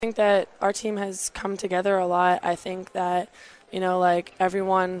I think that our team has come together a lot. I think that, like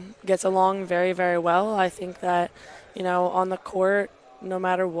everyone gets along very, very well. I think that, on the court, no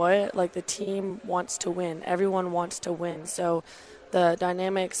matter what, like the team wants to win. Everyone wants to win. So the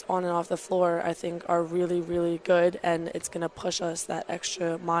dynamics on and off the floor, I think, are really, really good, and it's going to push us that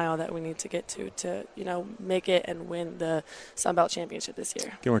extra mile that we need to get to make it and win the Sun Belt Championship this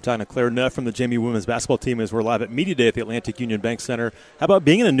year. Again, we're talking to Claire Neff from the JMU women's basketball team as we're live at Media Day at the Atlantic Union Bank Center. How about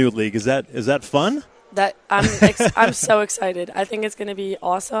being in a new league? Is that fun? That I'm so excited. I think it's going to be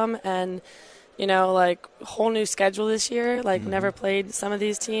awesome, and whole new schedule this year, never played some of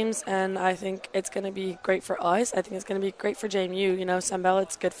these teams, and I think it's going to be great for us. I think it's going to be great for JMU. Sun Belt,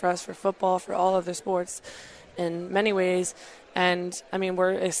 it's good for us for football, for all other sports in many ways. And,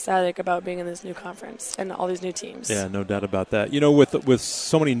 we're ecstatic about being in this new conference and all these new teams. Yeah, no doubt about that. With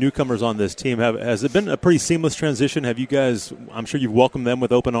so many newcomers on this team, has it been a pretty seamless transition? Have you guys, I'm sure you've welcomed them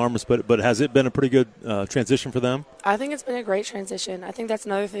with open arms, but has it been a pretty good transition for them? I think it's been a great transition. I think that's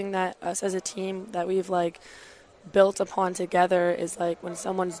another thing that us as a team that we've, built upon together is when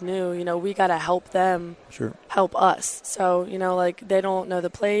someone's new, we got to help them help us. So, they don't know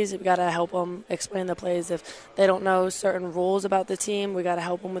the plays, we got to help them explain the plays. If they don't know certain rules about the team, we got to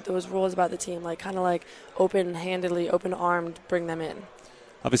help them with those rules about the team, open-handedly, open-armed, bring them in.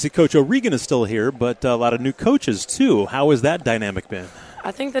 Obviously, Coach O'Regan is still here, but a lot of new coaches too. How has that dynamic been?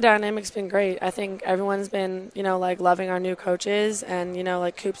 I think the dynamic's been great. I think everyone's been, loving our new coaches, and,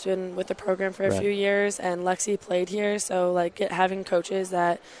 Coop's been with the program for a few years, and Lexi played here. So, having coaches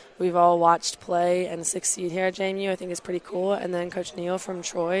that we've all watched play and succeed here at JMU, I think is pretty cool. And then Coach Neal from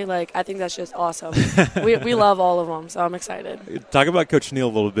Troy, I think that's just awesome. we love all of them, so I'm excited. Talk about Coach Neal a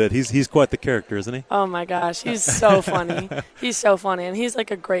little bit. He's quite the character, isn't he? Oh, my gosh. He's so funny. He's so funny, and he's,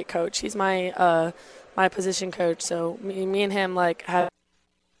 a great coach. He's my my position coach. So me and him, have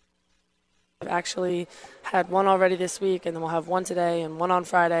actually had one already this week, and then we'll have one today and one on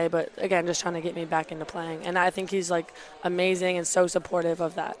Friday. But again, just trying to get me back into playing, and I think he's amazing and so supportive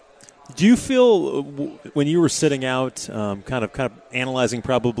of that. Do you feel when you were sitting out, kind of analyzing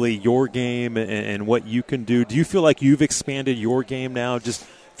probably your game and what you can do? Do you feel like you've expanded your game now, just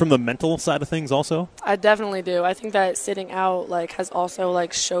from the mental side of things, also? I definitely do. I think that sitting out has also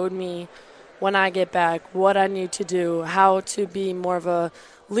showed me when I get back what I need to do, how to be more of a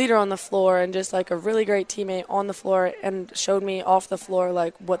leader on the floor and just a really great teammate on the floor, and showed me off the floor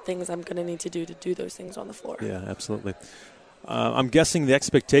what things I'm going to need to do those things on the floor. Yeah, absolutely. I'm guessing the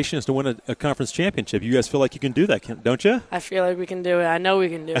expectation is to win a conference championship. You guys feel like you can do that, don't you? I feel like we can do it. I know we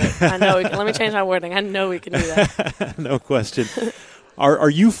can do it. I know we can. Let me change my wording. I know we can do that. No question. Are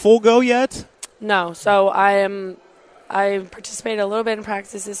you full go yet? No. So I participated a little bit in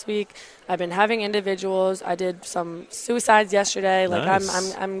practice this week. I've been having individuals. I did some suicides yesterday.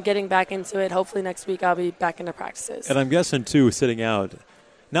 Nice. I'm getting back into it. Hopefully next week I'll be back into practices. And I'm guessing too, sitting out,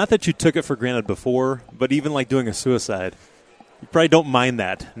 not that you took it for granted before, but even doing a suicide, you probably don't mind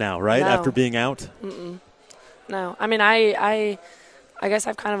that now, right? No. After being out? No. I guess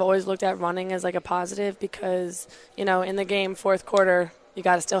I've kind of always looked at running as a positive because, in the game, fourth quarter, you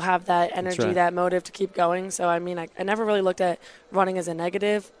got to still have that energy, right. That motive to keep going. So, I never really looked at running as a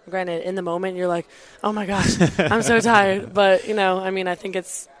negative. Granted, in the moment, you're like, oh, my gosh, I'm so tired. But, I think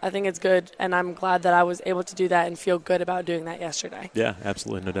it's good, and I'm glad that I was able to do that and feel good about doing that yesterday. Yeah,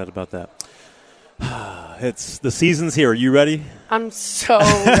 absolutely. No doubt about that. It's the season's here. Are you ready? I'm so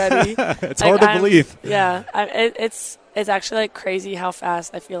ready. It's hard to believe. Yeah. It's actually crazy how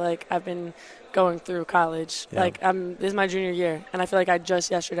fast I feel like I've been going through college. Yeah. This is my junior year, and I feel like I just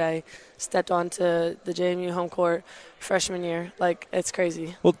yesterday stepped onto the JMU home court freshman year. It's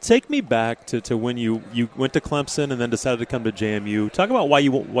crazy. Well, take me back to when you went to Clemson and then decided to come to JMU. Talk about why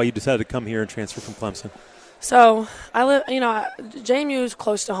you decided to come here and transfer from Clemson. So I live, JMU is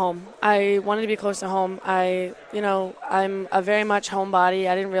close to home. I wanted to be close to home. I'm a very much homebody.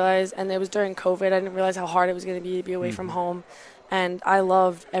 I didn't realize, and it was during COVID, I didn't realize how hard it was going to be away from home. And I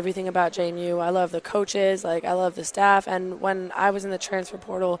loved everything about JMU. I love the coaches, I love the staff. And when I was in the transfer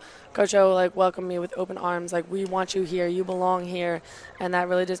portal, Coach O welcomed me with open arms. We want you here. You belong here. And that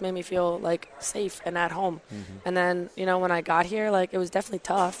really just made me feel safe and at home. Mm-hmm. And then, when I got here, it was definitely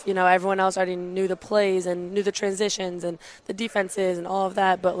tough. Everyone else already knew the plays and knew the transitions and the defenses and all of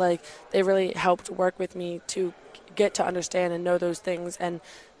that. But they really helped work with me to get to understand and know those things. And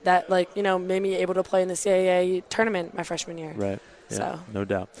that, made me able to play in the CAA tournament my freshman year. Right. Yeah, so. No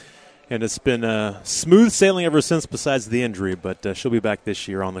doubt. And it's been smooth sailing ever since besides the injury, but she'll be back this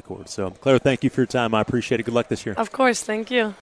year on the court. So, Claire, thank you for your time. I appreciate it. Good luck this year. Of course. Thank you.